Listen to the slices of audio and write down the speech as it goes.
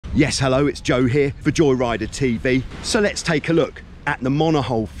Yes, hello, it's Joe here for Joyrider TV. So let's take a look at the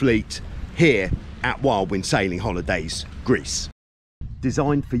monohull fleet here at Wildwind Sailing Holidays, Greece.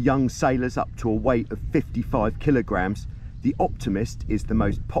 Designed for young sailors up to a weight of 55 kilograms, the OPTimist is the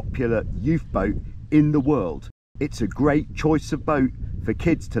most popular youth boat in the world. It's a great choice of boat for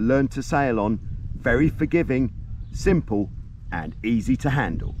kids to learn to sail on, very forgiving, simple and easy to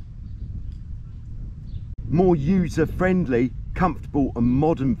handle. More user-friendly, comfortable and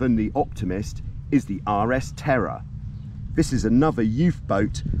modern than the OPTimist is the RS Tera. This is another youth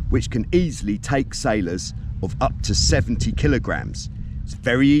boat which can easily take sailors of up to 70 kilograms. It's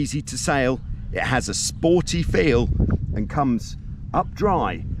very easy to sail, it has a sporty feel and comes up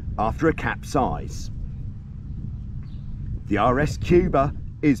dry after a capsize. The RS QUBA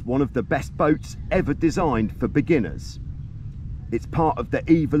is one of the best boats ever designed for beginners. It's part of the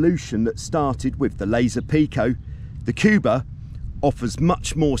evolution that started with the Laser Pico. The QUBA offers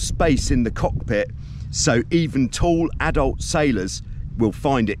much more space in the cockpit, so even tall adult sailors will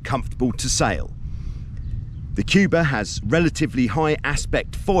find it comfortable to sail. The QUBA has relatively high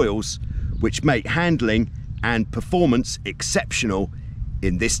aspect foils which make handling and performance exceptional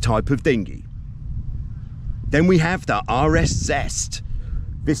in this type of dinghy. Then we have the RS Zest.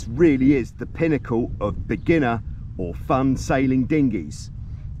 This really is the pinnacle of beginner or fun sailing dinghies.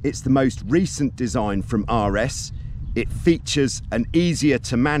 It's the most recent design from RS. It features an easier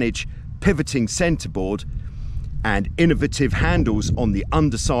to manage pivoting centerboard and innovative handles on the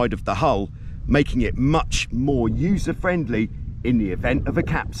underside of the hull, making it much more user-friendly in the event of a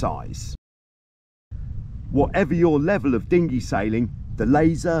capsize. Whatever your level of dinghy sailing, the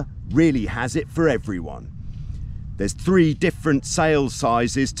Laser really has it for everyone. There's 3 different sail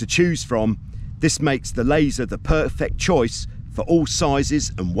sizes to choose from. This makes the Laser the perfect choice for all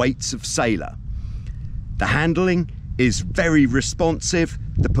sizes and weights of sailor. The handling is very responsive,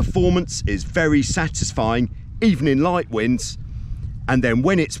 the performance is very satisfying, even in light winds, and then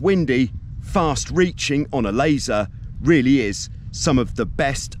when it's windy, fast reaching on a Laser really is some of the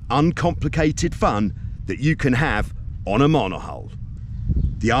best uncomplicated fun that you can have on a monohull.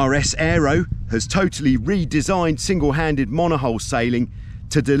 The RS Aero has totally redesigned single-handed monohull sailing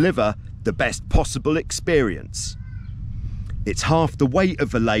to deliver the best possible experience. It's half the weight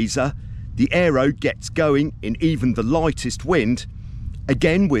of a Laser. The Aero gets going in even the lightest wind.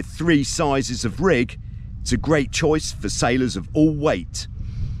 Again, with 3 sizes of rig, it's a great choice for sailors of all weight.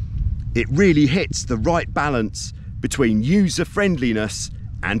 It really hits the right balance between user-friendliness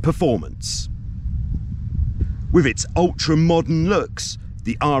and performance. With its ultra-modern looks,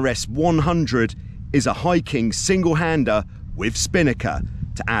 the RS 100 is a hiking single-hander with spinnaker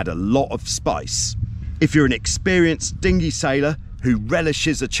to add a lot of spice. If you're an experienced dinghy sailor who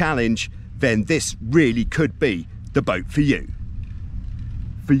relishes a challenge, then this really could be the boat for you.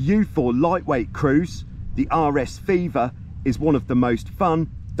 For youth or lightweight crews, the RS Fever is one of the most fun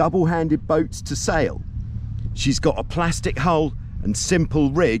double-handed boats to sail. She's got a plastic hull and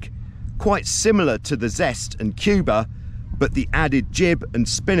simple rig, quite similar to the Zest and QUBA, but the added jib and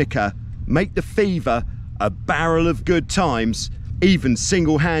spinnaker make the Fever a barrel of good times, even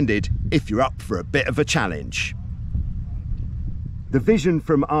single-handed if you're up for a bit of a challenge. The Vision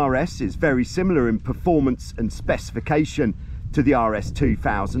from RS is very similar in performance and specification to the RS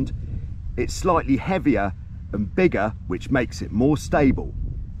 2000. It's slightly heavier and bigger, which makes it more stable.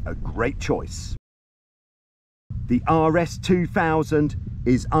 A great choice. The RS 2000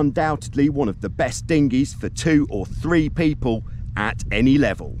 is undoubtedly one of the best dinghies for 2 or 3 people at any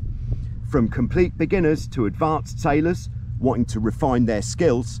level. From complete beginners to advanced sailors wanting to refine their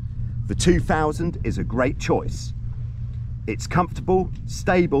skills, the 2000 is a great choice. It's comfortable,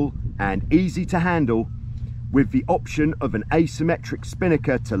 stable and easy to handle, with the option of an asymmetric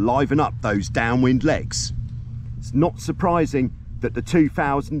spinnaker to liven up those downwind legs. It's not surprising that the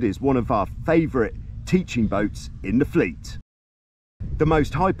 2000 is one of our favourite teaching boats in the fleet. The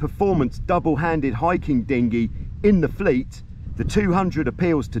most high-performance double-handed hiking dinghy in the fleet, the 200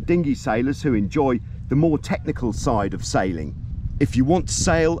 appeals to dinghy sailors who enjoy the more technical side of sailing. If you want to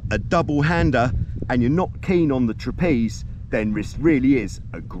sail a double-hander and you're not keen on the trapeze, then this really is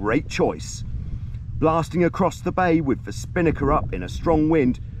a great choice. Blasting across the bay with the spinnaker up in a strong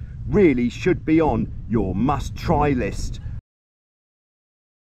wind really should be on your must-try list.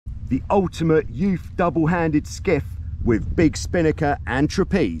 The ultimate youth double-handed skiff with big spinnaker and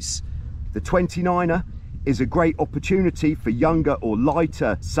trapeze. The 29er is a great opportunity for younger or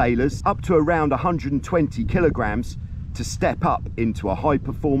lighter sailors up to around 120 kilograms to step up into a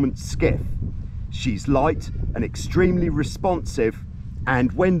high-performance skiff. She's light and extremely responsive, and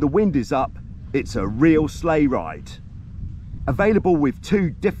when the wind is up, it's a real sleigh ride. Available with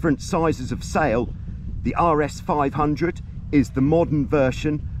two different sizes of sail, the RS 500 is the modern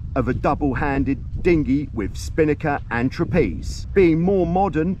version of a double-handed dinghy with spinnaker and trapeze. Being more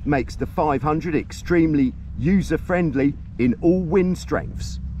modern makes the 500 extremely user-friendly in all wind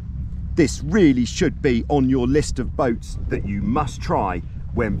strengths. This really should be on your list of boats that you must try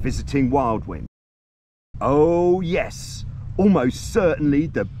when visiting Wildwind. Oh yes, almost certainly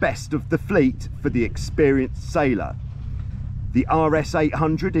the best of the fleet for the experienced sailor. The RS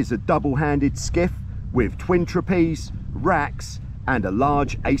 800 is a double-handed skiff with twin trapeze, racks and a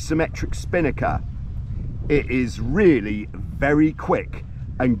large asymmetric spinnaker. It is really very quick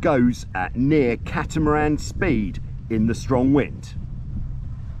and goes at near catamaran speed in the strong wind.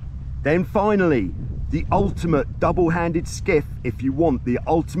 Then finally, the ultimate double-handed skiff. If you want the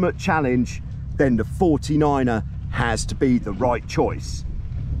ultimate challenge, then the 49er has to be the right choice.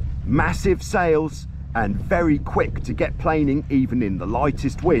 Massive sails and very quick to get planing even in the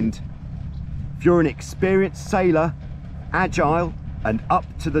lightest wind. If you're an experienced sailor, agile and up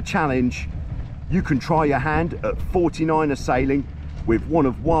to the challenge, you can try your hand at 49er sailing with one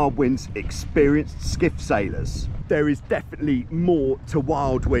of Wildwind's experienced skiff sailors. There is definitely more to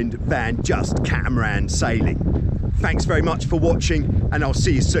Wildwind than just catamaran sailing. Thanks very much for watching, and I'll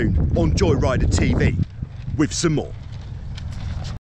see you soon on Joyrider TV with some more.